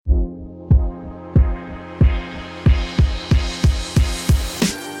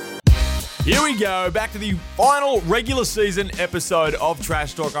Here we go, back to the final regular season episode of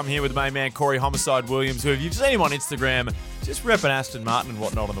Trash Talk. I'm here with my man Corey Homicide Williams, who, if you've seen him on Instagram, just repping Aston Martin and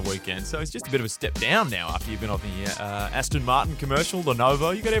whatnot on the weekend. So it's just a bit of a step down now after you've been on the Aston Martin commercial,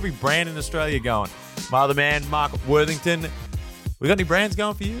 Lenovo. You got every brand in Australia going. My other man, Mark Worthington. We got any brands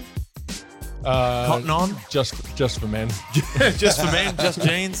going for you? Cotton On? Just for men. Just for men, just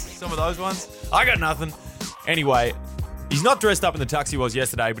jeans, some of those ones. I got nothing. Anyway, he's not dressed up in the tux he was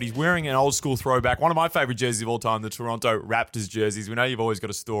yesterday, but he's wearing an old school throwback. One of my favourite jerseys of all time, the Toronto Raptors jerseys. We know you've always got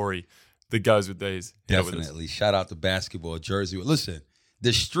a story that goes with these. Definitely. Shout out to basketball jersey. Listen,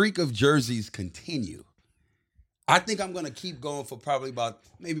 the streak of jerseys continue. I think I'm going to keep going for probably about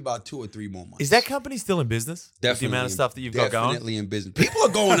 2 or 3 more months. Is that company still in business? Definitely. With the amount of stuff that you've got going? Definitely in business. People are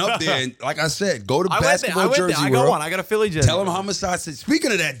going up there, and like I said, go to I Basketball went Jersey there. I got World. one. I got a Philly jersey. Tell them Homicide said,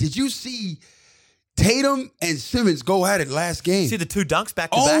 speaking of that, did you see Tatum and Simmons go at it last game? See the two dunks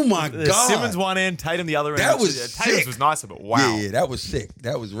back to back? Oh, my God. Simmons one end, Tatum the other end. That was sick. Tatum's was nicer, but wow. Yeah, that was sick.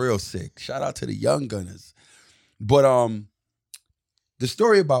 That was real sick. Shout out to the young gunners. But the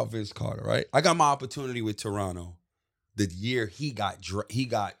story about Vince Carter, right? I got my opportunity with Toronto the year he got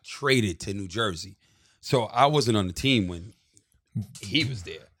traded to New Jersey. So I wasn't on the team when he was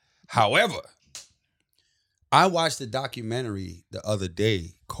there. However, I watched a documentary the other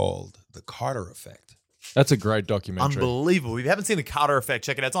day called The Carter Effect. That's a great documentary. Unbelievable. If you haven't seen The Carter Effect,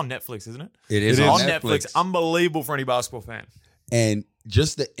 check it out. It's on Netflix, isn't it? It is on Netflix. Unbelievable for any basketball fan. And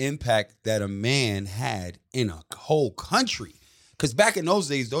just the impact that a man had in a whole country. Because back in those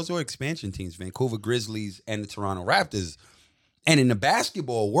days, those were expansion teams, Vancouver Grizzlies and the Toronto Raptors. And in the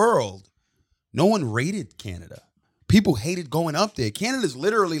basketball world, no one rated Canada. People hated going up there. Canada's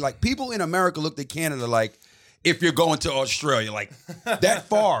literally like, people in America looked at Canada like, if you're going to Australia, like that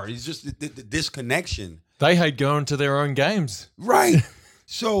far. It's just the disconnection. They hate going to their own games. Right.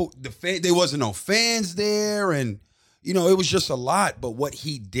 So there wasn't no fans there. And, it was just a lot. But what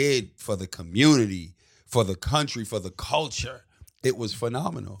he did for the community, for the country, for the culture, it was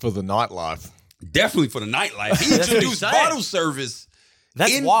phenomenal. For the nightlife. Definitely for the nightlife. He introduced bottle service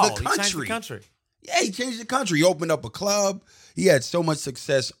in wild. the country. He changed the country. Yeah, he changed the country. He opened up a club. He had so much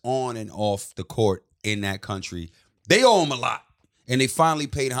success on and off the court in that country. They owe him a lot. And they finally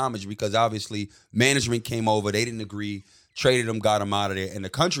paid homage because obviously management came over. They didn't agree, traded him, got him out of there. And the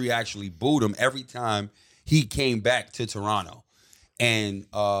country actually booed him every time he came back to Toronto. And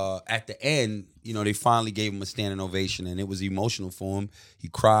at the end, they finally gave him a standing ovation, and it was emotional for him. He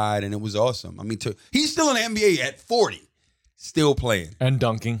cried, and it was awesome. I mean, he's still in the NBA at 40, still playing. And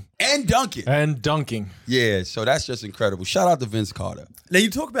dunking. Yeah, so that's just incredible. Shout out to Vince Carter. Now,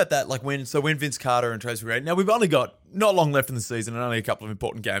 you talk about that, like when Vince Carter and Tracy McGrady. Now, we've only got not long left in the season and only a couple of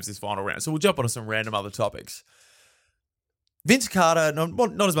important games this final round, so we'll jump onto some random other topics. Vince Carter,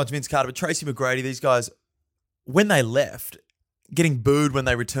 not as much Vince Carter, but Tracy McGrady, these guys, when they left, getting booed when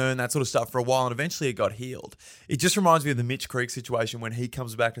they returned, that sort of stuff for a while, and eventually it got healed. It just reminds me of the Mitch Creek situation when he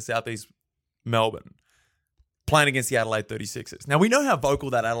comes back to Southeast Melbourne playing against the Adelaide 36ers. Now, we know how vocal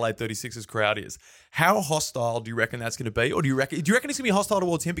that Adelaide 36ers crowd is. How hostile do you reckon that's going to be? Or do you reckon it's going to be hostile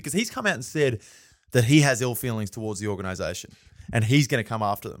towards him? Because he's come out and said that he has ill feelings towards the organisation and he's going to come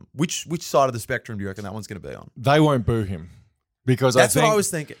after them. Which side of the spectrum do you reckon that one's going to be on? They won't boo him. Because that's what I was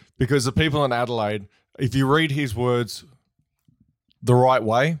thinking. Because the people in Adelaide, if you read his words the right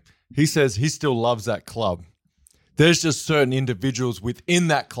way, he says he still loves that club. There's just certain individuals within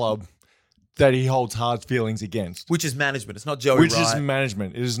that club that he holds hard feelings against. Which is management. It's not Joey Wright. Which is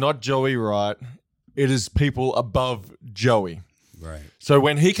management. It is not Joey Wright. It is people above Joey. Right. So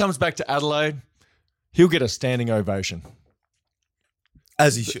when he comes back to Adelaide, he'll get a standing ovation.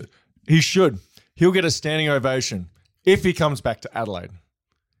 As he should. He should. He'll get a standing ovation if he comes back to Adelaide.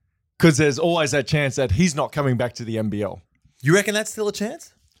 Because there's always that chance that he's not coming back to the NBL. You reckon that's still a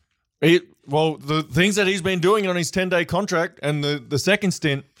chance? Well, the things that he's been doing on his 10-day contract and the second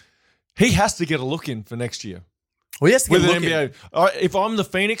stint, he has to get a look in for next year. Well, he has to get with a look an NBA. If I'm the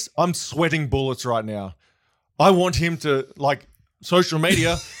Phoenix, I'm sweating bullets right now. I want him to, social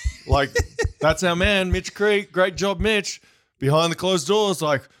media, that's our man, Mitch Creek. Great job, Mitch. Behind the closed doors,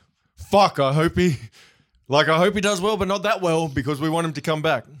 fuck, I hope he does well, but not that well because we want him to come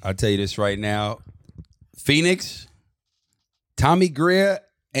back. I'll tell you this right now. Phoenix, Tommy Greer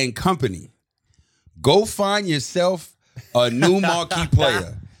and company, go find yourself a new marquee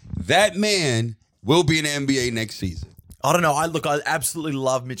player. That man will be in the NBA next season. I don't know. I absolutely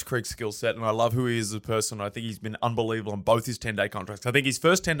love Mitch Creek's skill set, and I love who he is as a person. I think he's been unbelievable on both his 10-day contracts. I think his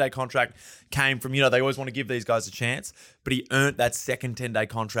first 10-day contract came from, they always want to give these guys a chance, but he earned that second 10-day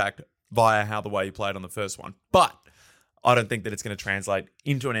contract via the way he played on the first one. But I don't think that it's going to translate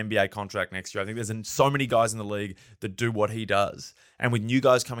into an NBA contract next year. I think there's so many guys in the league that do what he does. And with new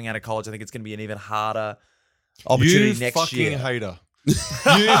guys coming out of college, I think it's going to be an even harder opportunity next year. You fucking hater. you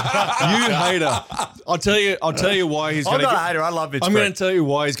hater. I'll tell you why he's I'm going to not a hater. I love Mitch I'm Creek. going to tell you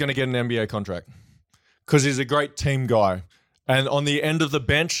why he's going to get an NBA contract. Because he's a great team guy. And on the end of the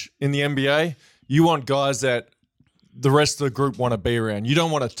bench in the NBA, you want guys that the rest of the group want to be around. You don't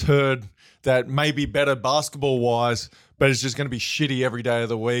want a turd that may be better basketball-wise, but it's just going to be shitty every day of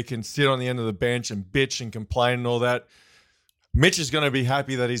the week and sit on the end of the bench and bitch and complain and all that. Mitch is going to be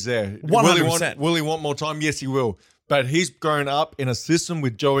happy that he's there. 100%. Will he want more time? Yes, he will. But he's grown up in a system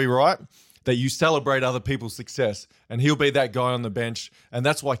with Joey Wright that you celebrate other people's success. And he'll be that guy on the bench. And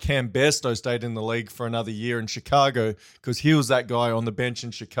that's why Cam Bairstow stayed in the league for another year in Chicago, because he was that guy on the bench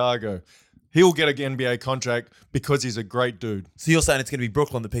in Chicago. He'll get an NBA contract because he's a great dude. So you're saying it's going to be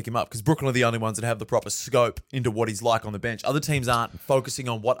Brooklyn to pick him up because Brooklyn are the only ones that have the proper scope into what he's like on the bench. Other teams aren't focusing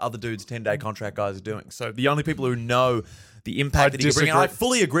on what other dudes' 10-day contract guys are doing. So the only people who know the impact that he brings, and I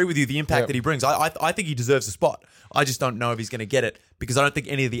fully agree with you, the impact that he brings. I think he deserves a spot. I just don't know if he's going to get it because I don't think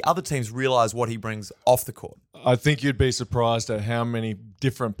any of the other teams realize what he brings off the court. I think you'd be surprised at how many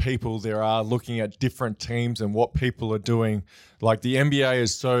different people there are looking at different teams and what people are doing. Like the NBA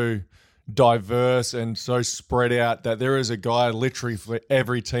is so diverse and so spread out that there is a guy literally for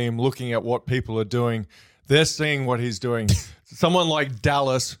every team looking at what people are doing. They're seeing what he's doing. Someone like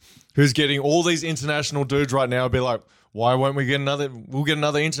Dallas, who's getting all these international dudes right now, will be like, why won't we get another? We'll get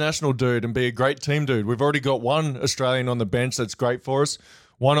another international dude and be a great team dude. We've already got one Australian on the bench that's great for us.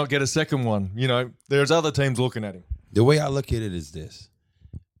 Why not get a second one? You know, there's other teams looking at him. The way I look at it is this.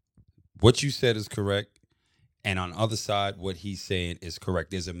 What you said is correct. And on the other side, what he's saying is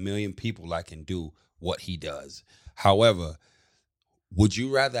correct. There's a million people that can do what he does. However, would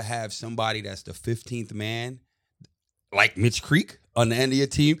you rather have somebody that's the 15th man, like Mitch Creek, on the end of your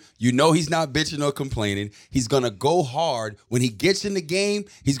team? You know he's not bitching or complaining. He's going to go hard. When he gets in the game,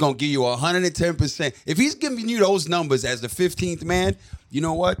 he's going to give you 110%. If he's giving you those numbers as the 15th man, you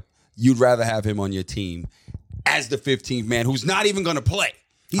know what? You'd rather have him on your team as the 15th man who's not even going to play.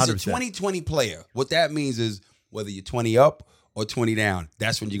 He's 100%. A 20-20 player. What that means is whether you're 20 up or 20 down,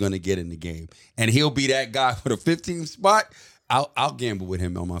 that's when you're going to get in the game. And he'll be that guy for the 15th spot. I'll gamble with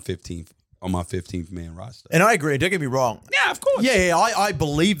him on my 15th man roster. And I agree. Don't get me wrong. Yeah, of course. Yeah, I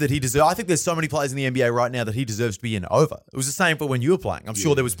believe that he deserves. I think there's so many players in the NBA right now that he deserves to be in over. It was the same for when you were playing. I'm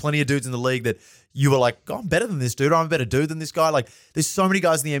sure there was plenty of dudes in the league that you were like, oh, I'm better than this dude. I'm a better dude than this guy. Like, there's so many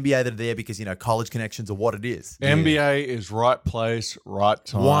guys in the NBA that are there because, you know, college connections are what it is. NBA is right place, right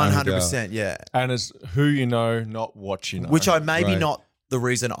time. 100%, yeah. And it's who you know, not what you know. Which I maybe not the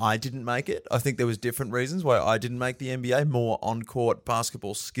reason I didn't make it. I think there was different reasons why I didn't make the NBA, more on-court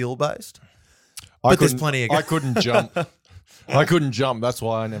basketball skill-based. But there's plenty of guys. I couldn't jump. I couldn't jump. That's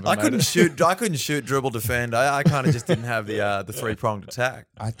why I never made it. I couldn't shoot, dribble, defend. I kind of just didn't have the three-pronged attack.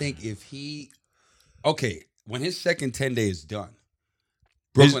 I think if when his second 10-day is done,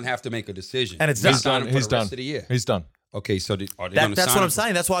 Brooklyn have to make a decision. And it's done. He's done. Rest of the year. He's done. Okay, so are they going to sign him? That's what I'm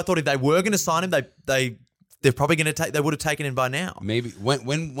saying. That's why I thought if they were going to sign him, they're probably going to take. They would have taken him by now. Maybe.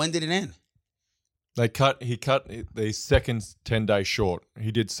 When did it end? He cut the second 10-day short.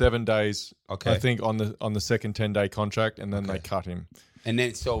 He did 7 days, I think, on the second 10-day contract, and then they cut him. And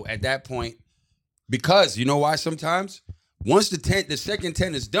then so at that point, because you know why sometimes? Once the second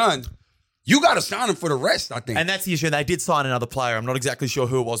 10 is done, you got to sign him for the rest, I think. And that's the issue. They did sign another player. I'm not exactly sure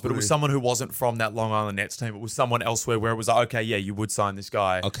who it was, but it was someone who wasn't from that Long Island Nets team. It was someone elsewhere where it was like, okay, yeah, you would sign this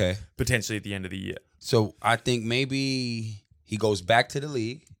guy potentially at the end of the year. So I think maybe he goes back to the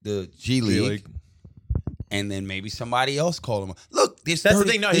league, the G League. And then maybe somebody else call him. Look, that's the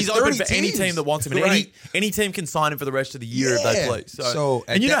thing. No, he's open for any team that wants him. And any team can sign him for the rest of the year if they play. So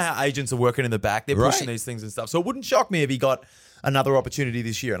and you know how agents are working in the back. They're pushing these things and stuff. So it wouldn't shock me if he got another opportunity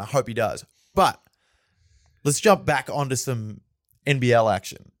this year, and I hope he does. But let's jump back onto some NBL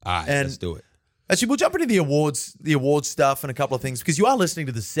action. All right, let's do it. Actually, we'll jump into the awards stuff and a couple of things because you are listening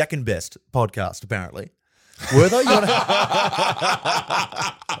to the second best podcast, apparently. Were they?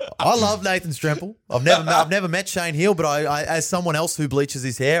 I love Nathan Stremple. I've never met Shane Heal, but I as someone else who bleaches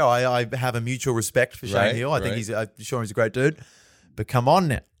his hair, I have a mutual respect for Shane Heal. I think I'm sure he's a great dude. But come on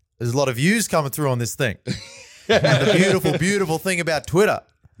now, there's a lot of views coming through on this thing. And the beautiful, beautiful thing about Twitter,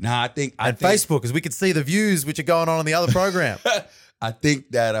 I think Facebook is we can see the views which are going on the other program. I think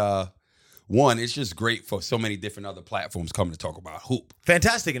that. One, it's just great for so many different other platforms coming to talk about hoop.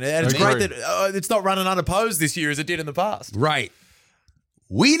 Fantastic. And it's great that it's not running unopposed this year as it did in the past. Right.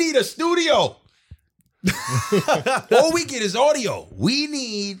 We need a studio. All we get is audio. We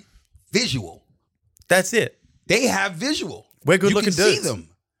need visual. That's it. they have visual. We're good You looking can see dudes. them.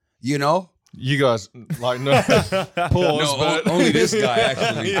 You know, You guys like no pause, no, but only this guy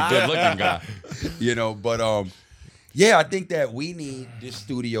actually, the good looking guy. You know, but yeah, I think that we need this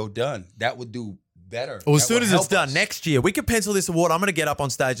studio done. That would do better. Well, as That soon would as it's help done us. next year, we could pencil this award. I'm going to get up on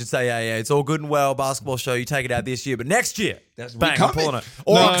stage and say, yeah, it's all good and well, basketball show. You take it out this year, but next year, That's- we bang, I'm coming. pulling it.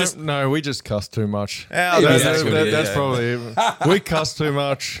 Or no, I'm just we just cuss too much. Yeah, Maybe that's that's what it is, That's yeah. probably it. We cuss too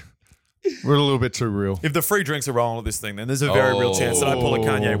much. We're a little bit too real. if the free drinks are rolling with this thing, then there's a very real chance that I pull a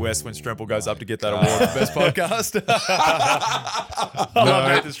Kanye West when Stremple goes up to get that award for best podcast. I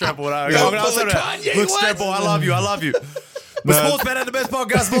love Nathan Stremple. I'm Go gonna ask pull him a that. Kanye Look, West. Stremple, I love you. But sports bet had the best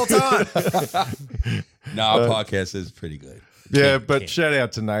podcast of all time. Nah, our podcast is pretty good. Yeah, but shout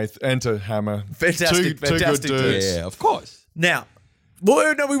out to Nath and to Hammer. Fantastic, Two good fantastic dudes. Yeah, of course. Now,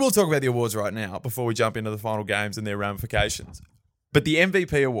 well, no, we will talk about the awards right now before we jump into the final games and their ramifications. But the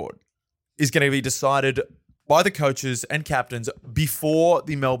MVP award is going to be decided by the coaches and captains before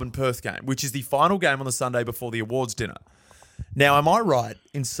the Melbourne-Perth game, which is the final game on the Sunday before the awards dinner. Now, am I right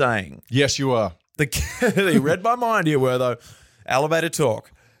in saying Yes, you are. you read my mind here, Wertho. Elevator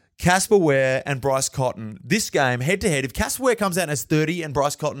talk. Casper Ware and Bryce Cotton. This game, head-to-head, if Casper Ware comes out and has 30 and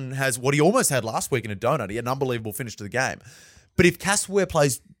Bryce Cotton has what he almost had last week in a donut, he had an unbelievable finish to the game. But if Casper Ware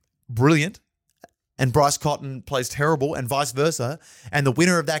plays brilliant and Bryce Cotton plays terrible and vice versa, and the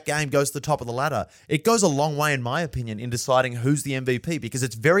winner of that game goes to the top of the ladder, it goes a long way, in my opinion, in deciding who's the MVP, because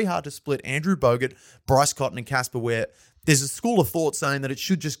it's very hard to split Andrew Bogut, Bryce Cotton, and Casper Ware. There's a school of thought saying that it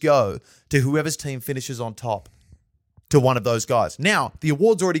should just go to whoever's team finishes on top, to one of those guys. Now, the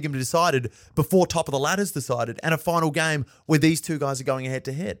award's already going to be decided before top of the ladder's decided, and a final game where these two guys are going head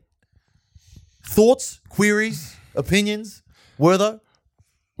to head. Thoughts, queries, opinions, Wertho?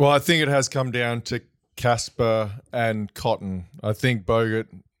 Well, I think it has come down to Casper and Cotton. I think Bogut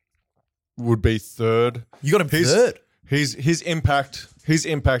would be third. You got him third. His impact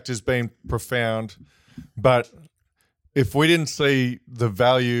has been profound, but if we didn't see the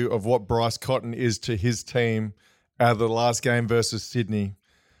value of what Bryce Cotton is to his team out of the last game versus Sydney,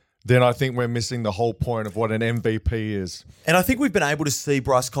 then I think we're missing the whole point of what an MVP is. And I think we've been able to see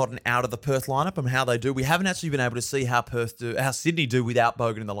Bryce Cotton out of the Perth lineup and how they do. We haven't actually been able to see how Sydney do without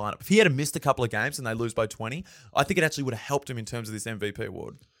Bogut in the lineup. If he had missed a couple of games and they lose by 20, I think it actually would have helped him in terms of this MVP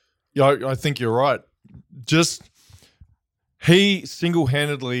award. Yeah, I think you're right. Just he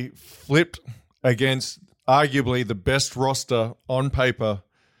single-handedly flipped against arguably the best roster on paper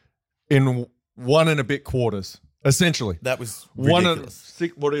in 1 and a bit quarters, essentially. That was One ridiculous.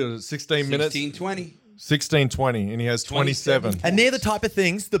 what is it, 16 minutes? 16-20. 16-20, and he has 27. And they're the type of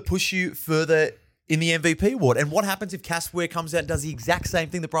things that push you further in the MVP award. And what happens if Casper Ware comes out and does the exact same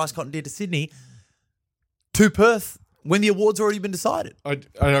thing that Bryce Cotton did to Sydney to Perth when the award's already been decided? I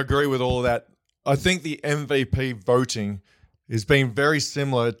agree with all of that. I think the MVP voting has been very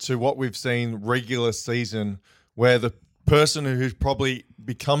similar to what we've seen regular season, where the person who probably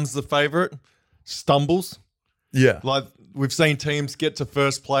becomes the favorite stumbles. Yeah. Like we've seen teams get to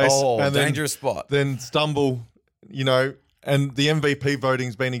first place and dangerous spot. then stumble, and the MVP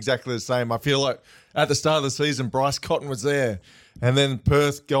voting's been exactly the same. I feel like at the start of the season, Bryce Cotton was there, and then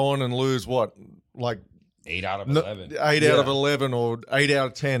Perth go on and lose 8 out of 11. 8 out of 11 or 8 out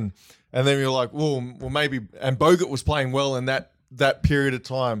of 10. And then you're like, well, maybe. And Bogut was playing well in that period of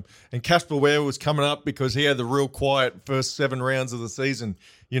time. And Casper Ware was coming up because he had the real quiet first 7 rounds of the season,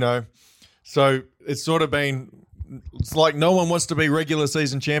 So it's sort of been, it's like no one wants to be regular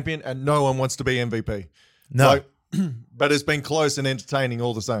season champion and no one wants to be MVP. No. But it's been close and entertaining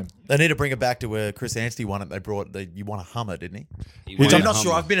all the same. They need to bring it back to where Chris Anstey won it. You won a Hummer, didn't he? He Which won I'm a not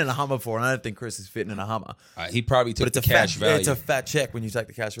sure. Hummer. I've been in a Hummer before, and I don't think Chris is fitting in a Hummer. He probably took But it's the a cash value. It's a fat check when you take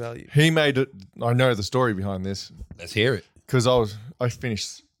the cash value. He made it. I know the story behind this Let's hear it. because I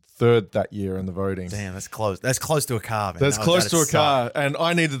finished third that year in the voting. Damn, that's close. That's close to a car, man. That's No, close that'd to a car, and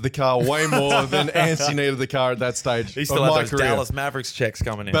I needed the car way more than Anstey needed the car at that stage He of still had my those career. Dallas Mavericks checks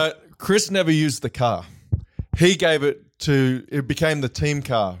coming in. But Chris never used the car. He gave it to. It became the team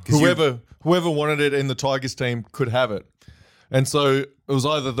car. Whoever wanted it in the Tigers team could have it, and so it was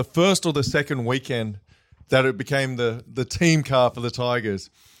either the first or the second weekend that it became the team car for the Tigers.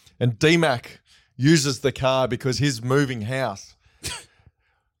 And D-Mac uses the car because he's moving house.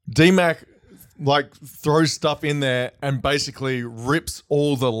 D-Mac throws stuff in there and basically rips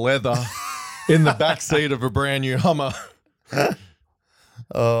all the leather in the back seat of a brand new Hummer.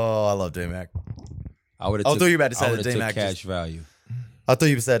 oh, I love D-Mac. I would have. I thought you were about to say I the would've took D-Mac cash value. I thought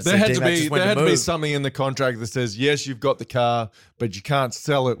you said There had to D-Mac be just went there had to be move. something in the contract that says yes, you've got the car, but you can't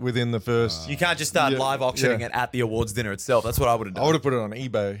sell it within the first. You can't just start Yeah, live auctioning yeah. it at the awards dinner itself. That's what I would have I done. would have put it on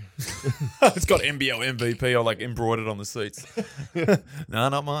eBay. It's got NBL MVP or like embroidered on the seats. No,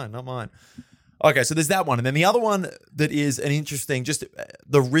 not mine. Not mine. Okay, so there's that one. And then the other one that is an interesting, just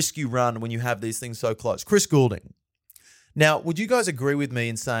the risk you run when you have these things so close. Chris Goulding. Now, would you guys agree with me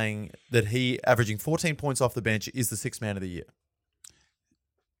in saying that he, averaging 14 points off the bench, is the sixth man of the year?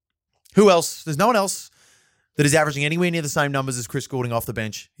 Who else? There's no one else that is averaging anywhere near the same numbers as Chris Goulding off the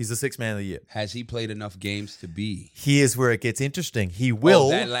bench. He's the sixth man of the year. Has he played enough games to be? Here's where it gets interesting. He will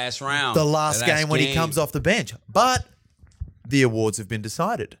that last round. the last game when he comes off the bench. But the awards have been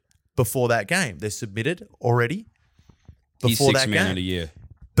decided before that game. They're submitted already He's before sixth that man game. of the year.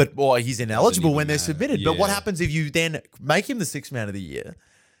 But he's ineligible even when they're matter. submitted. But what Yeah. happens if you then make him the sixth man of the year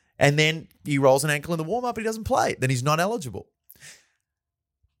and then he rolls an ankle in the warm-up and he doesn't play? Then he's not eligible.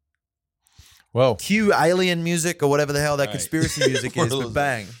 Well, Cue alien music or whatever the hell that Right. conspiracy music is, but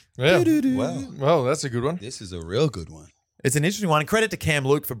bang. yeah. Well, Well, that's a good one. this is a real good one. It's an interesting one. And credit to Cam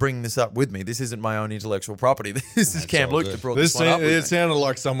Luke for bringing this up with me. This isn't my own intellectual property. This is That's Cam all Luke good. that brought This this one up with it me. sounded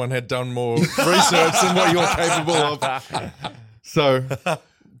like someone had done more research than what you're capable of. So,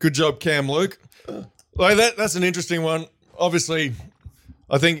 good job, Cam Luke. Like that's an interesting one. Obviously,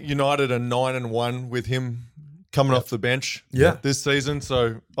 I think United are 9-1 with him coming off the bench Yeah. this season.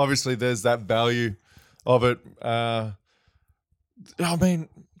 So obviously, there's that value of it. I mean,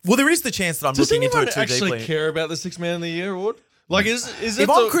 Well, there is the chance that I'm does looking into anyone it too actually deeply. care about the Sixth Man of the Year award? Like, is it? If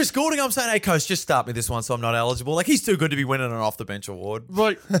I'm Chris Goulding, I'm saying, hey, coach, just start me this one so I'm not eligible. Like, he's too good to be winning an off-the-bench award.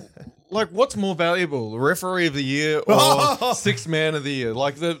 Like, what's more valuable, referee of the year or sixth man of the year?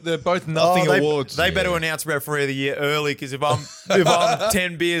 Like, they're both nothing awards. They better announce referee of the year early because if I'm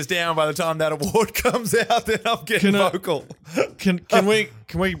 10 beers down by the time that award comes out, then I'm getting vocal. Can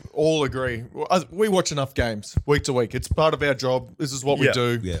we all agree? We watch enough games week to week. It's part of our job. This is what we Yeah.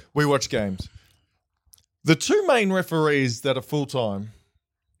 do. Yeah. We watch games. The two main referees that are full time,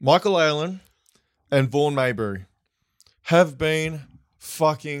 Michael Aylen and Vaughan Maybury, have been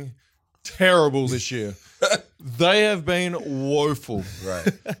fucking terrible this year. They have been woeful.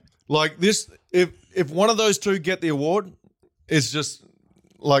 Right. Like this, if one of those two get the award, it's just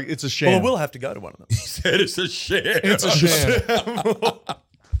like it's a sham. Well, we'll have to go to one of them. He said it's a shit. It's a sham.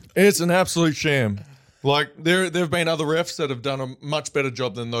 It's an absolute sham. Like there have been other refs that have done a much better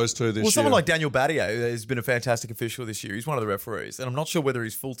job than those two this year. Well, someone like Daniel Battier has been a fantastic official this year. He's one of the referees, and I'm not sure whether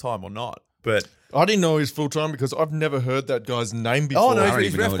he's full-time or not. But I didn't know he's full time because I've never heard that guy's name before. oh no, I don't he's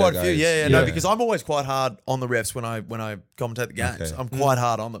even know ref who quite that a few. guy is. Yeah, no, Yeah. because I'm always quite hard on the refs when I commentate the games. Okay. I'm quite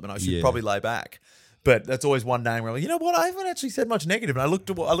hard on them, and I should Yeah. probably lay back. But that's always one name where I'm like, you know what? I haven't actually said much negative. And I looked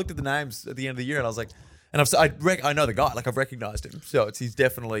at the names at the end of the year, and I was like, and I know the guy, like I've recognized him, so he's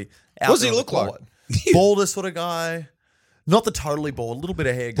definitely out. What does there he on the look like? court. Balder sort of guy, not the totally bald, a little bit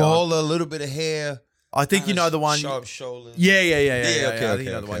of hair guy. Ball, a little bit of hair. I think you know the one. Sharp shoulders. Yeah. okay, I think you okay,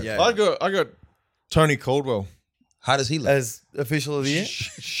 know the one. okay. Yeah. I got Tony Caldwell. How does he look? As official of the year.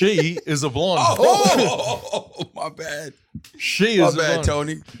 She is a blonde. Oh, my bad. She My is a bad, blonde.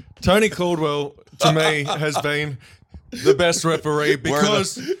 Tony. Tony Caldwell to me has been the best referee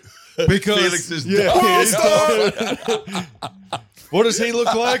because Felix is What does he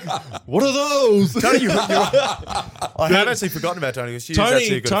look like? What are those? Tony, I had actually forgotten about Tony. She is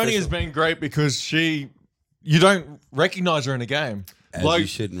actually a Tony good has official. been great because you don't recognize her in a game. As you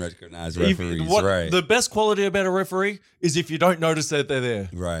shouldn't recognize referees, what, right? The best quality about a referee is if you don't notice that they're there.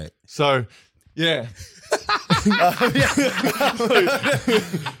 Right. So, yeah.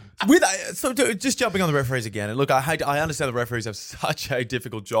 Just jumping on the referees again. And look, I understand the referees have such a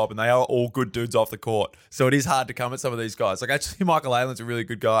difficult job, and they are all good dudes off the court. So it is hard to come at some of these guys. Like actually, Michael Aylen's a really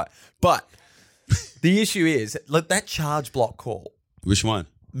good guy, but the issue is look, that charge block call. Which one?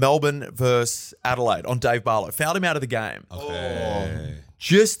 Melbourne versus Adelaide on Dave Barlow. Fouled him out of the game. Okay.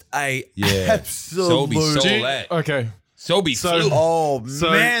 Just a absolute. Sobe stole that. Okay. Sobe flew. Oh, So-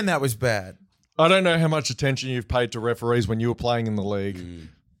 man, that was bad. I don't know how much attention you've paid to referees when you were playing in the league.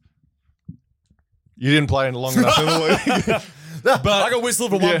 You didn't play long enough in the league. But I got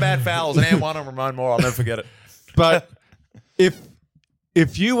whistled for one Yeah. bad foul and one on Ramon Moore. I'll never forget it. But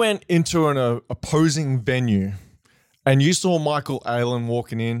if you went into an opposing venue and you saw Michael Aylen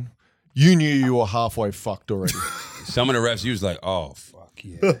walking in, you knew you were halfway fucked already. Some of the refs, you was like, oh, fuck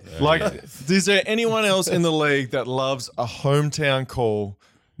yeah. Like, is there anyone else in the league that loves a hometown call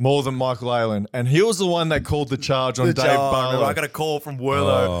more than Michael Aylen? And he was the one that called the charge on Dave Barlow. I got a call from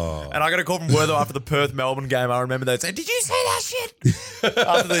Wortho, and I got a call from Wortho after the Perth-Melbourne game. I remember they saying, "Did you see that shit?"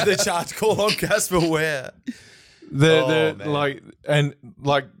 after the charge call on Casper Ware. They're man.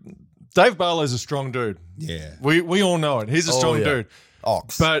 like Dave Barlow's a strong dude. Yeah. We all know it. He's a strong yeah. dude.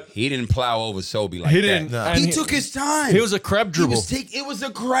 Ox. But He didn't plow over Sobey like he that. didn't. No. and He took his time. He was a crab He dribble. it was a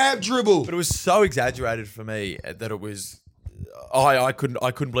crab dribble. But it was so exaggerated for me that it was. I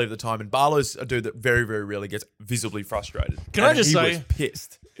couldn't believe at the time. And Barlow's a dude that very, very rarely gets visibly frustrated. Can I And just he say- was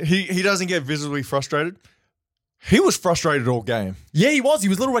pissed? He doesn't get visibly frustrated. He was frustrated all game. Yeah, he was. He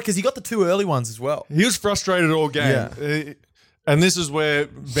was a little because he got the 2 early ones as well. He was frustrated all game. And this is where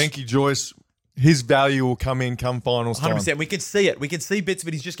Benke Joyce, his value will come finals time. 100%. We can see it. We can see bits of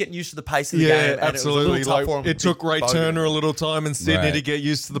it. He's just getting used to the pace of the game. Yeah, and it was a absolutely. little tough Like, for him it with took Big Ray Bogut. Turner a little time in Sydney Right. to get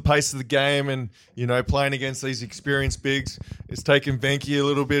used to the pace of the game, and playing against these experienced bigs. It's taken Benke a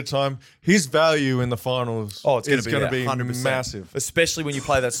little bit of time. His value in the finals Oh, it's is going to be 100% massive. especially when you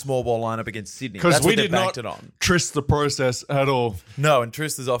play that small ball lineup against Sydney. Because That's we what they did banked not it on. trust the process at all. No, and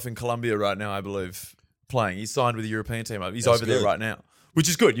Trist is off in Colombia right now, I believe, playing. He's signed with the European team. He's That's over there good. right now, which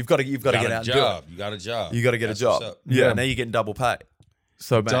is good. You've got to get out and do it. You got a job. You got to get That's a job. what's up. Yeah, Yeah. now you're getting double pay.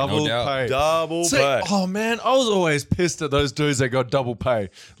 So man, Double doubt. pay. double See, pay. oh man, I was always pissed at those dudes that got double pay.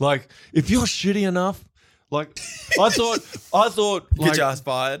 Like, if you're shitty enough, like, I thought, Get like, your ass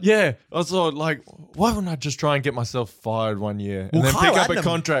fired. yeah, I thought, like, why wouldn't I just try and get myself fired one year and Well, then Kyle pick up a Adnam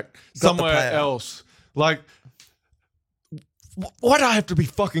contract got the somewhere payout. else? Like, why do I have to be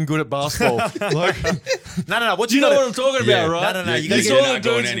fucking good at basketball? Like, No. What you know what I'm talking Yeah. about, right? No. You You're gotta It's all not the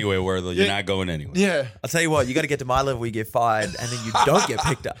going dudes- anywhere, Werther. You're Yeah. not going anywhere. Yeah. I'll tell you what. You got to get to my level where you get fired, and then you don't get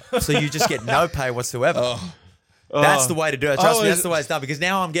picked up, so you just get no pay whatsoever. That's the way to do it. Trust me, that's the way it's done. Because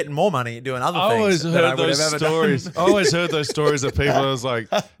now I'm getting more money doing other I things. always than I heard would those have ever stories. done. I always heard those stories of people. I was like,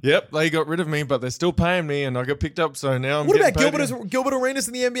 "Yep, they got rid of me, but they're still paying me, and I got picked up. So now I'm What getting about paid again." Gilbert Arenas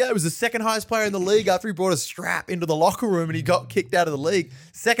in the NBA? He was the second highest player in the league after he brought a strap into the locker room and he got kicked out of the league.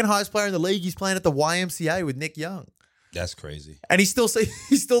 Second highest player in the league. He's playing at the YMCA with Nick Young, That's crazy. and he's still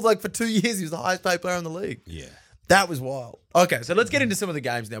like for 2 years he was the highest paid player in the league. Yeah. That was wild. Okay, so let's get into some of the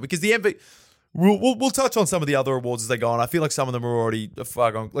games now because the MVP. We'll touch on some of the other awards as they go on. I feel like some of them are already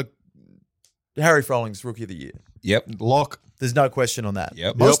far gone. Like Harry Frolling's Rookie of the Year. Yep. Lock. There's no question on that.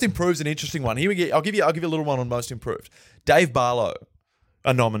 Yep. Most Improved's an interesting one. Here we get. I'll give you a little one on Most Improved. Dave Barlow,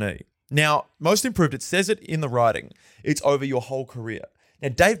 a nominee. Now, Most Improved, it says it in the writing. It's over your whole career. Now,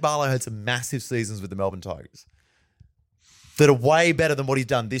 Dave Barlow had some massive seasons with the Melbourne Tigers that are way better than what he's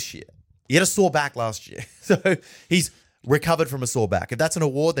done this year. He had a sore back last year, so he's recovered from a sore back. If that's an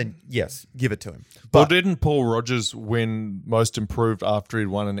award, then yes, give it to him. Well, But didn't Paul Rogers win Most Improved after he'd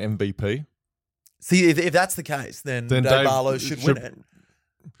won an MVP? see, if that's the case, then Then Dave Dave Barlow should win it.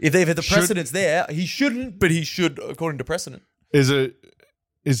 If the precedent's there, he shouldn't, but he should according to precedent.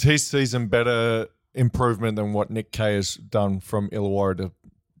 Is his season better improvement than what Nick Kay has done from Illawarra to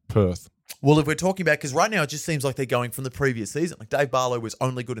Perth? Well, if we're talking about, because right now it just seems like they're going from the previous season. Like Dave Barlow was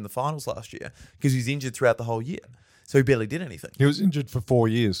only good in the finals last year because he was injured throughout the whole year. So he barely did anything. He was injured for 4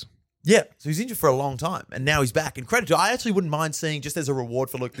 years. Yeah, so he's injured for a long time, and now he's back. And credit to, I actually wouldn't mind seeing, just as a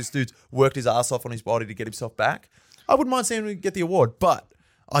reward for, look, this dude's worked his ass off on his body to get himself back. I wouldn't mind seeing him get the award, but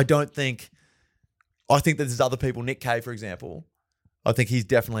I think that there's other people, Nick Kay, for example, I think he's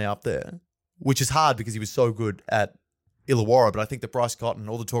definitely up there, which is hard because he was so good at Illawarra, but I think that Bryce Cotton,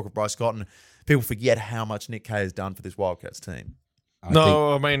 all the talk of Bryce Cotton, people forget how much Nick Kay has done for this Wildcats team. I think-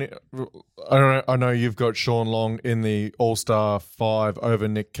 I mean, I don't know. I know you've got Sean Long in the All-Star 5 over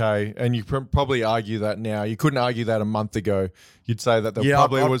Nick Kay, and you probably argue that now. You couldn't argue that a month ago. You'd say that there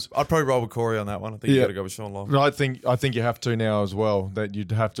probably was. I'd probably roll with Corey on that one. I think you Yeah. got to go with Sean Long. I think you have to now as well, that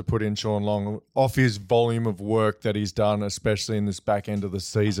you'd have to put in Sean Long off his volume of work that he's done, especially in this back end of the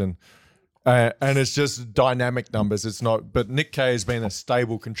season. And it's just dynamic numbers. It's not, but Nick Kay has been a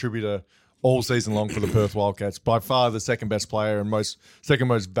stable contributor all season long for the Perth Wildcats. By far the second best player and second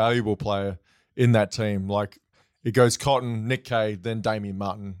most valuable player in that team. Like, it goes Cotton, Nick Kay, then Damian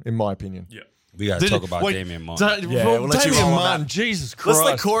Martin, in my opinion. Yeah. We got to talk about Damian Martin. we'll let you Damian roll on Martin, that. Jesus Christ. Let's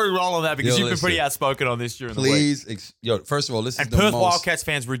let Corey roll on that because Yo, you've been pretty listen. outspoken on this during the week. Please, first of all, this is And the Perth most. Wildcats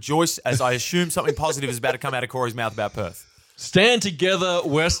fans rejoice as I assume something positive is about to come out of Corey's mouth about Perth. Stand together,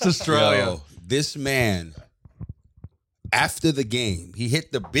 West Australia. Yo, this man, after the game, he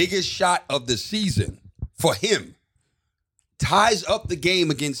hit the biggest shot of the season for him. Ties up the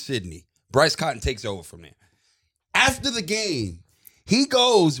game against Sydney. Bryce Cotton takes over from there. After the game, he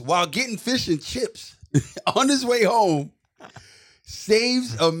goes while getting fish and chips on his way home,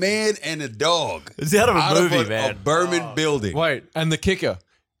 saves a man and a dog. It's out of a out movie, of man. a Berman building. Wait, and the kicker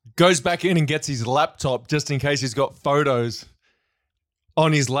goes back in and gets his laptop just in case he's got photos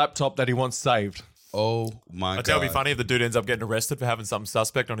on his laptop that he wants saved. Oh my I God. tell it'd be funny if the dude ends up getting arrested for having some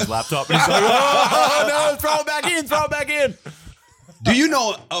suspect on his laptop. And he's like, oh, no, throw it back in. Do you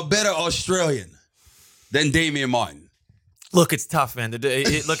know a better Australian than Damian Martin? Look, it's tough, man. Look,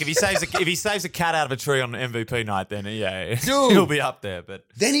 if he saves a cat out of a tree on MVP night, then yeah, Dude. he'll be up there. But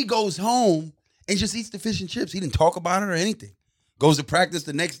Then he goes home and just eats the fish and chips. He didn't talk about it or anything. Goes to practice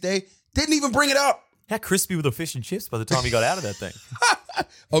the next day. Didn't even bring it up. how crispy were the fish and chips by the time he got out of that thing?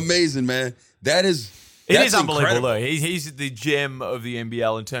 Amazing, man. It is That's unbelievable, incredible. though. He's the gem of the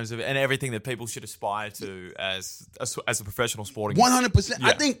NBL in terms of and everything that people should aspire to as a professional sporting. 100%. I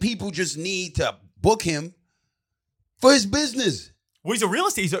Yeah. think people just need to book him for his business. Well, he's a real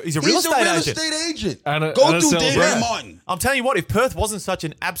estate. He's a real estate agent. agent. And a Go through celebrity. Damian Martin. I'm telling you what, if Perth wasn't such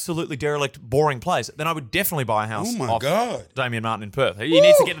an absolutely derelict, boring place, then I would definitely buy a house Oh my off God. Damian Martin in Perth. He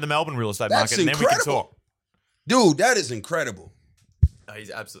needs to get to the Melbourne real estate That's market, and then we can incredible. talk. Dude, that is incredible. Oh,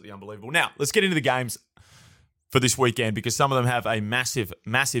 he's absolutely unbelievable. Now, let's get into the games for this weekend because some of them have a massive,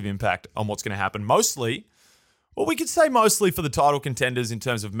 massive impact on what's going to happen. Mostly, well, we could say mostly for the title contenders in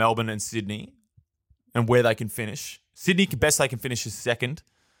terms of Melbourne and Sydney and where they can finish. Sydney, best they can finish is second.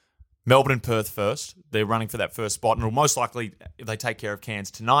 Melbourne and Perth first. They're running for that first spot. And it'll most likely, if they take care of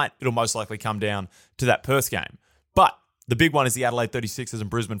Cairns tonight, it'll most likely come down to that Perth game. But the big one is the Adelaide 36ers and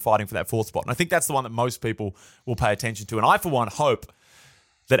Brisbane fighting for that fourth spot. And I think that's the one that most people will pay attention to. And I, for one, hope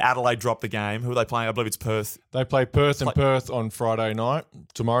that Adelaide drop the game. Who are they playing? I believe it's Perth. They play Perth and Perth on Friday night,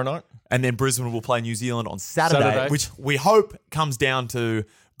 tomorrow night. And then Brisbane will play New Zealand on Saturday, which we hope comes down to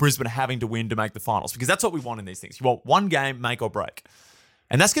Brisbane having to win to make the finals because that's what we want in these things. You want one game, make or break.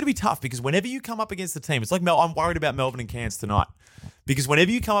 And that's going to be tough because whenever you come up against a team, it's like I'm worried about Melbourne and Cairns tonight because whenever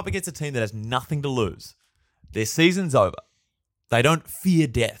you come up against a team that has nothing to lose, their season's over. They don't fear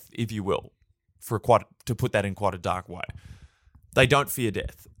death, if you will, to put that in quite a dark way. They don't fear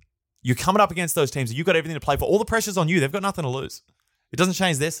death. You're coming up against those teams and you've got everything to play for. All the pressure's on you. They've got nothing to lose. It doesn't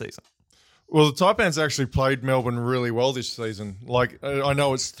change their season. Well, the Taipans actually played Melbourne really well this season. Like, I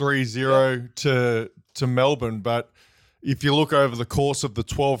know it's 3-0 to Melbourne, but if you look over the course of the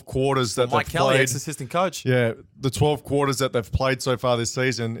 12 quarters that Mike they've Kelly, played, ex-assistant coach. yeah, the 12 quarters that they've played so far this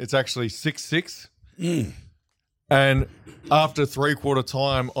season, it's actually 6-6. And after three-quarter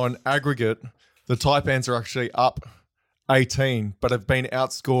time on aggregate, the Taipans are actually up 18, but have been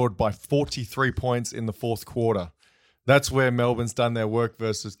outscored by 43 points in the fourth quarter. That's where Melbourne's done their work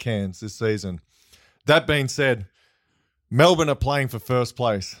versus Cairns this season. That being said, Melbourne are playing for first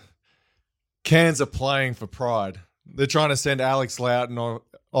place. Cairns are playing for pride. They're trying to send Alex Loughton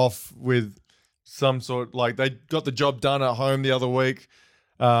off with some sort, like they got the job done at home the other week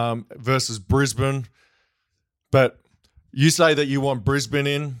versus Brisbane. But you say that you want Brisbane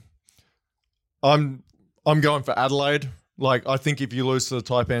in. I'm going for Adelaide. Like, I think if you lose to the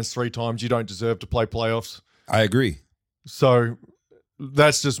Taipans 3 times, you don't deserve to play playoffs. I agree. So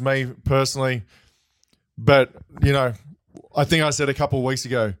that's just me personally. But, you know, I think I said a couple of weeks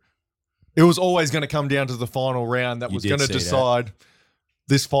ago, it was always going to come down to the final round that was going to decide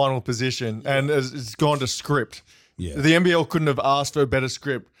this final position. And it's gone to script. Yeah. The NBL couldn't have asked for a better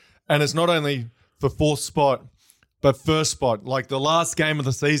script. And it's not only for fourth spot, but first spot. Like, the last game of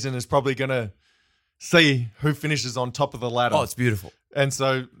the season is probably going to see who finishes on top of the ladder. Oh, it's beautiful. And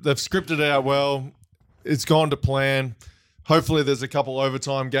so they've scripted it out well. It's gone to plan. Hopefully there's a couple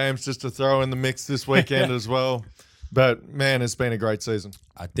overtime games just to throw in the mix this weekend as well. But, man, it's been a great season.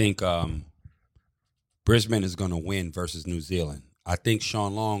 I think Brisbane is going to win versus New Zealand. I think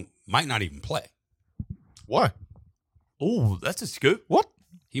Sean Long might not even play. Why? Oh, that's a scoop. What?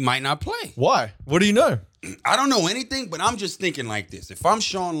 He might not play. Why? What do you know? I don't know anything, but I'm just thinking like this. If I'm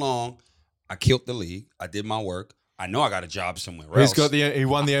Sean Long, I killed the league. I did my work. I know I got a job somewhere else. He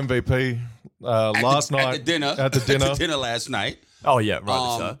won the MVP last night at the dinner. At the dinner. At the dinner last night. Oh, yeah,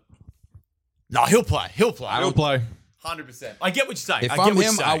 right. So. No, he'll play. He'll play. I don't play. 100%. I get what you're saying. If I get I'm what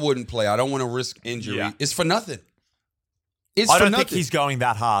him, you're I saying. wouldn't play. I don't want to risk injury. Yeah. It's for nothing. It's I for don't nothing. think he's going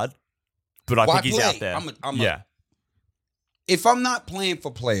that hard, but I Why think he's play? out there. Yeah. If I'm not playing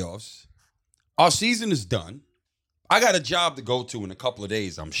for playoffs, our season is done. I got a job to go to in a couple of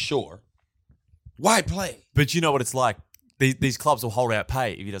days, I'm sure. Why play? But you know what it's like. These clubs will hold out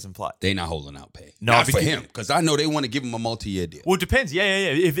pay if he doesn't play. They not holding out pay. No, not for because- him, because I know they want to give him a multi-year deal. Well, it depends. Yeah.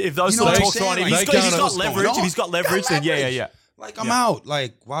 If those You know sort of what talks I'm are on, saying? if Like, he's got what's going leverage, on? if he's got leverage, then yeah. Like, I'm out.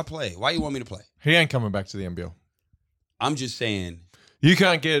 Like, why play? Why you want me to play? He ain't coming back to the NBL. I'm just saying. You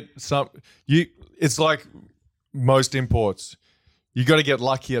can't get it's like most imports. You got to get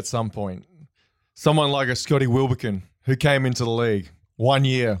lucky at some point. Someone like a Scotty Wilbekin who came into the league 1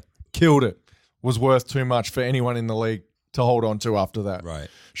 year, killed it, was worth too much for anyone in the league to hold on to after that. Right.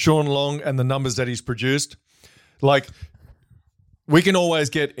 Sean Long and the numbers that he's produced, like we can always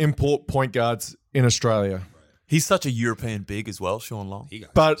get import point guards in Australia. He's such a European big as well, Sean Long.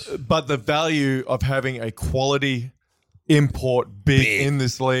 But the value of having a quality import big. in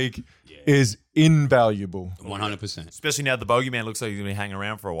this league is invaluable. 100%. Especially now the bogeyman looks like he's going to be hanging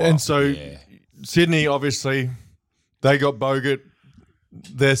around for a while. And so Sydney, obviously, they got Bogut.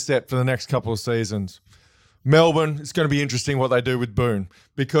 They're set for the next couple of seasons. Melbourne, it's going to be interesting what they do with Boone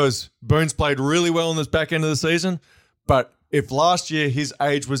because Boone's played really well in this back end of the season. But if last year his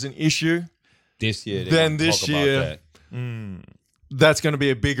age was an issue, this year, then this year, that's going to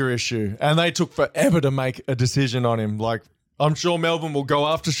be a bigger issue. And they took forever to make a decision on him. Like, I'm sure Melbourne will go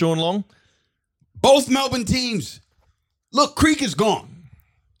after Sean Long. Both Melbourne teams. Look, Creek is gone.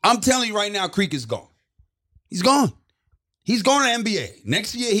 I'm telling you right now, Creek is gone. He's gone. He's going to NBA.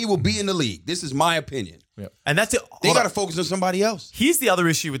 Next year, he will be in the league. This is my opinion. Yep. And that's it. They got to focus on somebody else. Here's the other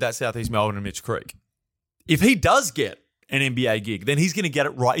issue with that Southeast Melbourne and Mitch Creek. If he does get an NBA gig, then he's going to get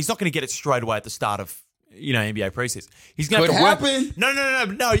it right. He's not going to get it straight away at the start of NBA preseason. He's going to have to work.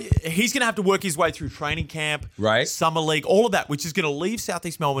 No. He's going to have to work his way through training camp, right? Summer league, all of that, which is going to leave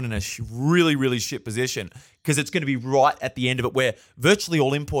Southeast Melbourne in a really, really shit position because it's going to be right at the end of it where virtually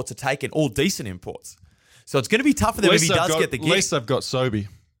all imports are taken, all decent imports. So it's going to be tough for them if he does get the gig. At least they've got Sobey.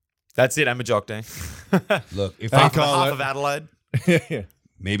 That's it, Emma Jockdane. Look, if half of Adelaide.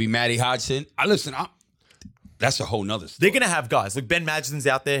 Maybe Matty Hodgson. That's a whole nother story. They're going to have guys. Look, Ben Madsen's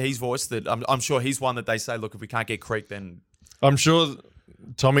out there. He's voiced that. I'm sure he's one that they say, look, if we can't get Creek, then... I'm sure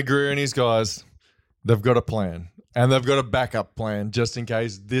Tommy Greer and his guys, they've got a plan. And they've got a backup plan just in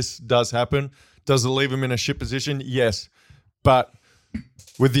case this does happen. Does it leave them in a shit position? Yes. But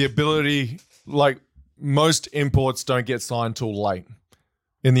with the ability, like most imports don't get signed till late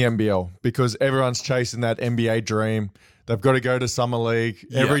in the NBL because everyone's chasing that NBA dream. They've got to go to Summer League.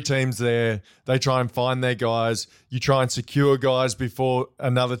 Yeah. Every team's there. They try and find their guys. You try and secure guys before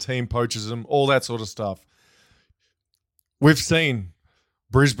another team poaches them, all that sort of stuff. We've seen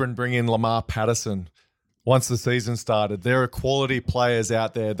Brisbane bring in Lamar Patterson once the season started. There are quality players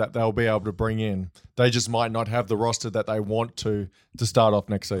out there that they'll be able to bring in. They just might not have the roster that they want to start off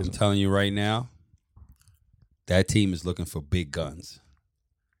next season. I'm telling you right now, that team is looking for big guns.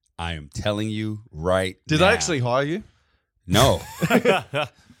 I am telling you right now. Did they actually hire you? No.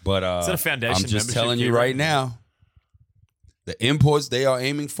 But Is that a foundation I'm just telling you right now, the imports they are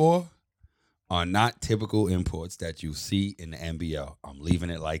aiming for are not typical imports that you see in the NBL. I'm leaving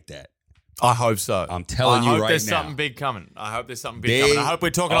it like that. I hope so. I'm telling you right now. I hope there's something big coming. I hope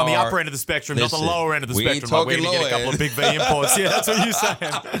we're talking on the upper end of the spectrum, not the lower end of the spectrum. Like we're going to get a couple of big V imports. Yeah, that's what you're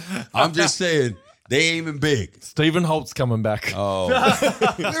saying. I'm just saying, they aiming big. Stephen Holt's coming back. Oh.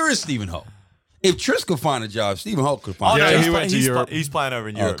 Where is Stephen Holt? If Trish could find a job, Stephen Holt could find a job. He went to Europe. He's playing over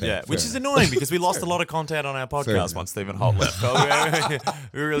in Europe, which is annoying because we lost a lot of content on our podcast once Stephen Holt left.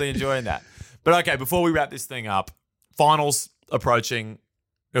 We're really enjoying that. But okay, before we wrap this thing up, finals approaching.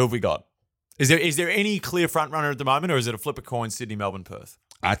 Who have we got? Is there any clear front runner at the moment, or is it a flip a coin, Sydney, Melbourne, Perth?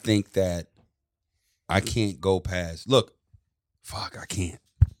 I think that I can't go past. Look, I can't.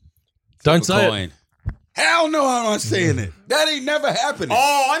 Don't say it. Hell no, I'm not saying it. That ain't never happening.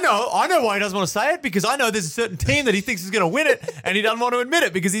 Oh, I know why he doesn't want to say it, because I know there's a certain team that he thinks is going to win it, and he doesn't want to admit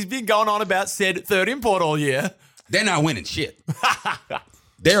it because he's been going on about said third import all year. They're not winning shit.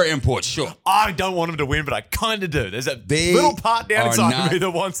 They're import sure. I don't want them to win, but I kind of do. There's a little part down inside of me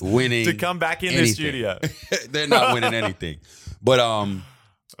that wants to come back in the studio. They're not winning anything. But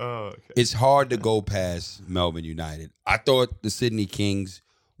It's hard to go past Melbourne United. I thought the Sydney Kings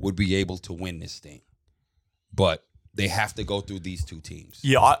would be able to win this thing. But they have to go through these two teams.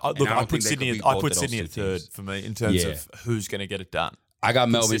 Yeah, I put Sydney at third for me in terms of who's going to get it done. I got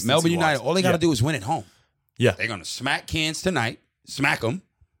Melbourne United. All they got to do is win at home. Yeah. They're going to smack Cairns tonight. Smack them.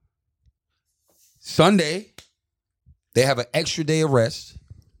 Sunday, they have an extra day of rest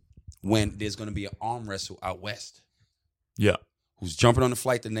when there's going to be an arm wrestle out west. Yeah. Who's jumping on the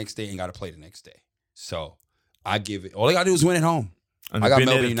flight the next day and got to play the next day. So I give it. All they got to do is win at home. And I got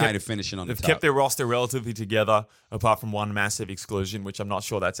Melbourne United finishing on the top. They've kept their roster relatively together, apart from one massive exclusion, which I'm not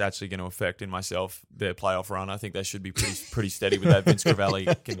sure that's actually going to affect in myself their playoff run. I think they should be pretty steady with that. Vince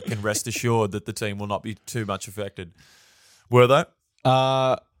Crivelli can rest assured that the team will not be too much affected. Were they?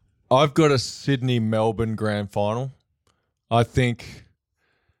 I've got a Sydney-Melbourne grand final. I think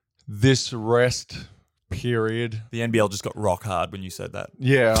this rest period... The NBL just got rock hard when you said that.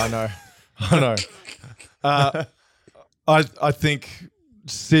 Yeah, I know. I think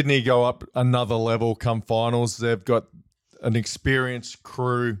Sydney go up another level come finals. They've got an experienced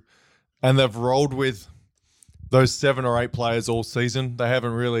crew and they've rolled with those 7 or 8 players all season. They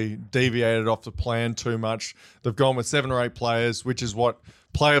haven't really deviated off the plan too much. They've gone with 7 or 8 players, which is what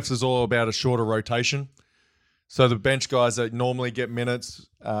playoffs is all about, a shorter rotation. So the bench guys that normally get minutes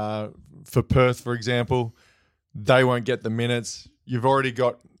for Perth, for example, they won't get the minutes. You've already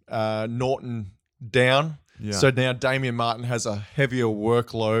got Norton down. Yeah. So now Damian Martin has a heavier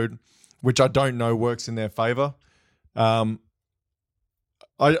workload, which I don't know works in their favour. I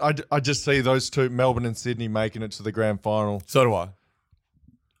just see those two, Melbourne and Sydney, making it to the grand final. So do I.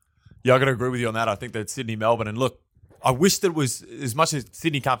 Yeah, I got to agree with you on that. I think that Sydney, Melbourne, and look, I wish that it was as much as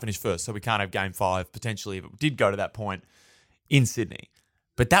Sydney can't finish first, so we can't have game 5 potentially if it did go to that point in Sydney.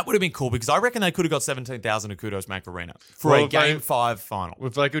 But that would have been cool because I reckon they could have got 17,000 at Kudos Bank Arena for a game 5 final.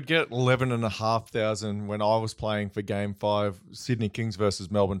 If they could get 11,500 when I was playing for game 5, Sydney Kings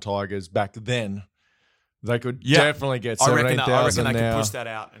versus Melbourne Tigers back then, they could definitely get 17,000 I reckon they now. could push that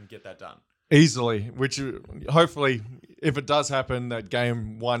out and get that done. Easily, which hopefully, if it does happen, that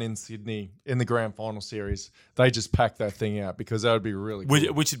game 1 in Sydney in the grand final series, they just pack that thing out because that would be really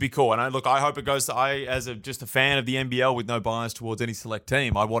cool. Which would be cool. And I hope it goes to, as just a fan of the NBL with no bias towards any select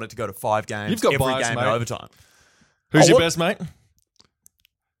team, I want it to go to 5 games, You've got every bias, game mate. in overtime. Who's your best mate?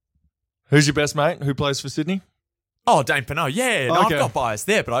 Who's your best mate who plays for Sydney? Oh, Dane Pinot. Yeah, no, Okay. I've got bias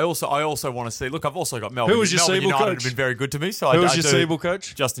there, but I also want to see. Look, I've also got Melbourne. Who was your Melbourne Siebel United coach? have been very good to me. So Who I was your do. Siebel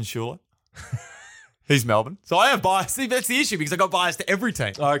coach? Justin Schuller. He's Melbourne. So I have bias. See, that's the issue because I got bias to every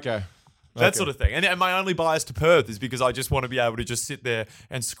team. Okay. That sort of thing. And my only bias to Perth is because I just want to be able to just sit there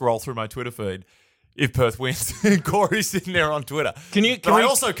and scroll through my Twitter feed if Perth wins. Corey's sitting there on Twitter. But I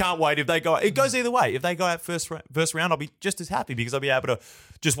also can't wait if they go. It goes either way. If they go out first round, I'll be just as happy because I'll be able to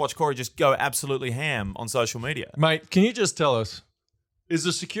just watch Corey just go absolutely ham on social media. Mate, can you just tell us, is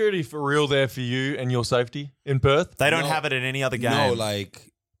the security for real there for you and your safety in Perth? They don't have it at any other game. No, like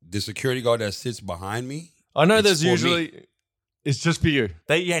the security guard that sits behind me. I know It's there's for me. usually... It's just for you.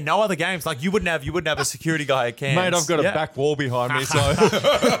 No other games. Like you wouldn't have a security guy at Cairns. Mate, I've got a back wall behind me, so...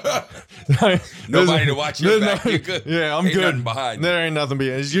 Nobody to watch your back. You're good. Yeah, I'm Ain't good. nothing behind there ain't nothing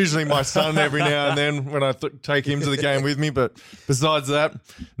behind. It's usually my son every now and then when I take him to the game with me, but besides that,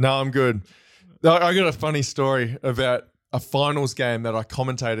 no, I'm good. I got a funny story about a finals game that I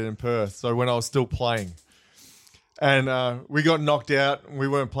commentated in Perth, so when I was still playing. And we got knocked out, and we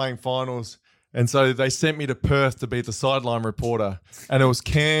weren't playing finals. And so they sent me to Perth to be the sideline reporter. And it was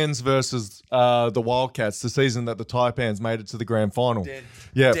Cairns versus the Wildcats, the season that the Taipans made it to the grand final.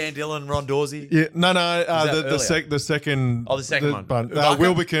 Dan Dillon, Ron Dorsey. Yeah, no, that the second. Oh, the second one.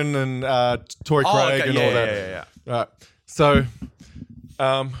 Wilbekin and Torrey Craig and all that. Yeah. Right. So,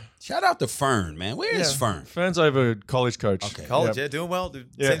 Shout out to Fern, man. Where is Fern? Fern's over college coach. Okay. College, Yep. doing well.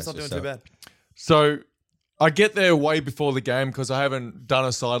 Yeah. Team's not doing too bad. So I get there way before the game because I haven't done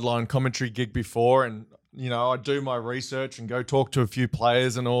a sideline commentary gig before, and I do my research and go talk to a few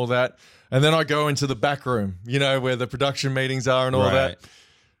players and all that, and then I go into the back room, where the production meetings are and all that,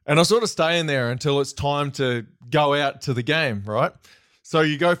 and I sort of stay in there until it's time to go out to the game, right? So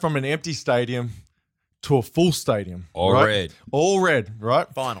you go from an empty stadium to a full stadium, All right? All red, right?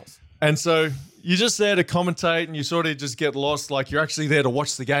 Finals. And so you're just there to commentate and you sort of just get lost. Like you're actually there to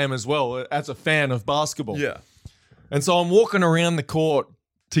watch the game as well as a fan of basketball. Yeah. And so I'm walking around the court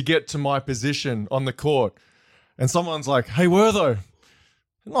to get to my position on the court. And someone's like, hey, Wertho.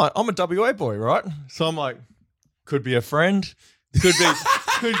 I'm a WA boy, right? So I'm like, could be a friend. Could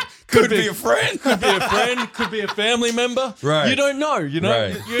be Could be a friend. could be a friend. Could be a family member. Right. You don't know,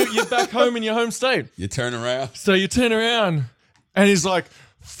 Right. You're back home in your home state. You turn around. So you turn around and he's like,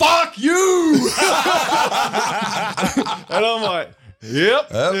 fuck you! And I'm like, yep,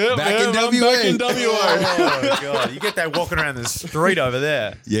 Back in I'm back WA. in WA. Oh, God. You get that walking around the street over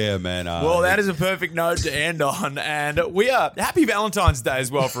there. Yeah, man. Well, that is a perfect note to end on. And we are happy Valentine's Day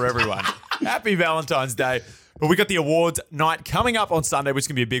as well for everyone. Happy Valentine's Day. But we got the awards night coming up on Sunday, which is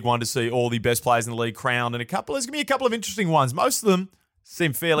going to be a big one to see all the best players in the league crowned. And there's going to be a couple of interesting ones. Most of them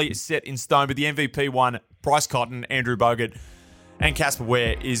seem fairly set in stone, but the MVP one, Bryce Cotton, Andrew Bogut, and Casper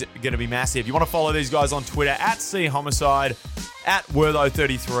Ware is going to be massive. You want to follow these guys on Twitter, @CHomicide,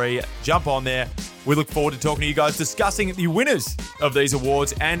 @Wertho33. Jump on there. We look forward to talking to you guys, discussing the winners of these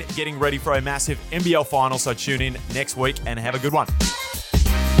awards and getting ready for a massive NBL final. So tune in next week and have a good one.